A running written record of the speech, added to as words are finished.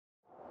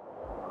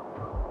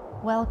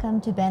Welcome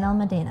to Ben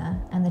Almadena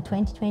and the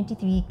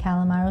 2023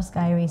 Calamorro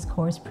Skyrace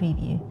course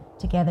preview,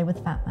 together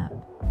with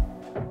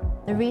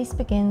FATMAP. The race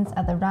begins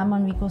at the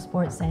Ramon Rico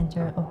Sports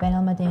Center of Ben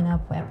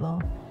Almadena, Pueblo,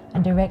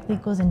 and directly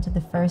goes into the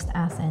first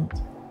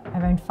ascent,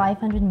 around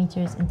 500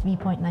 meters in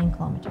 3.9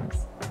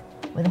 kilometers,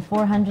 with a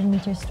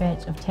 400-meter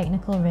stretch of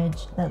technical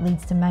ridge that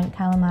leads to Mount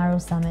Calamorro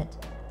summit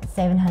at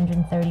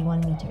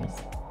 731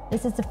 meters.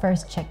 This is the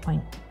first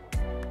checkpoint.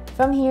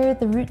 From here,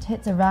 the route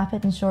hits a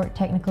rapid and short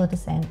technical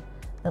descent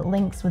that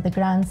links with the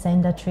Gran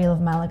Senda Trail of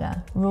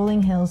Malaga,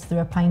 rolling hills through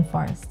a pine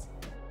forest.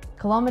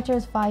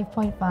 Kilometers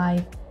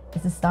 5.5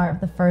 is the start of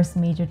the first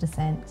major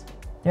descent.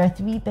 There are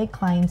 3 big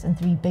climbs and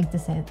 3 big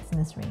descents in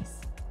this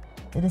race.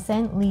 The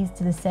descent leads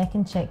to the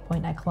second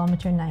checkpoint at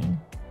kilometer 9.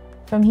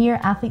 From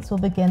here, athletes will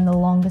begin the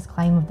longest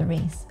climb of the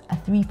race, a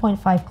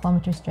 3.5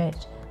 kilometer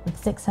stretch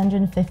with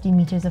 650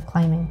 meters of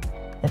climbing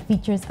that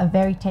features a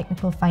very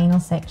technical final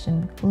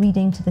section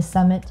leading to the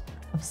summit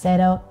of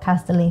Cerro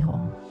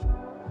Castillejo.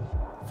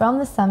 From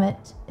the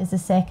summit is the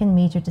second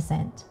major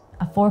descent,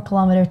 a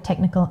 4-kilometer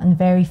technical and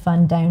very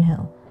fun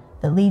downhill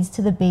that leads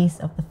to the base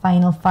of the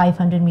final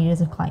 500 meters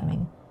of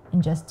climbing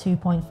in just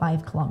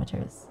 2.5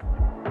 kilometers.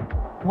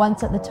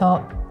 Once at the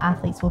top,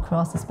 athletes will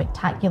cross a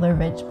spectacular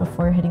ridge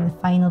before hitting the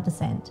final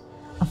descent,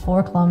 a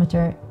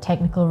 4-kilometer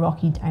technical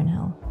rocky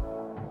downhill.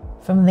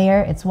 From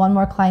there, it's one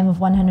more climb of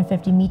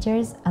 150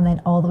 meters and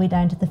then all the way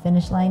down to the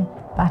finish line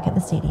back at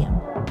the stadium.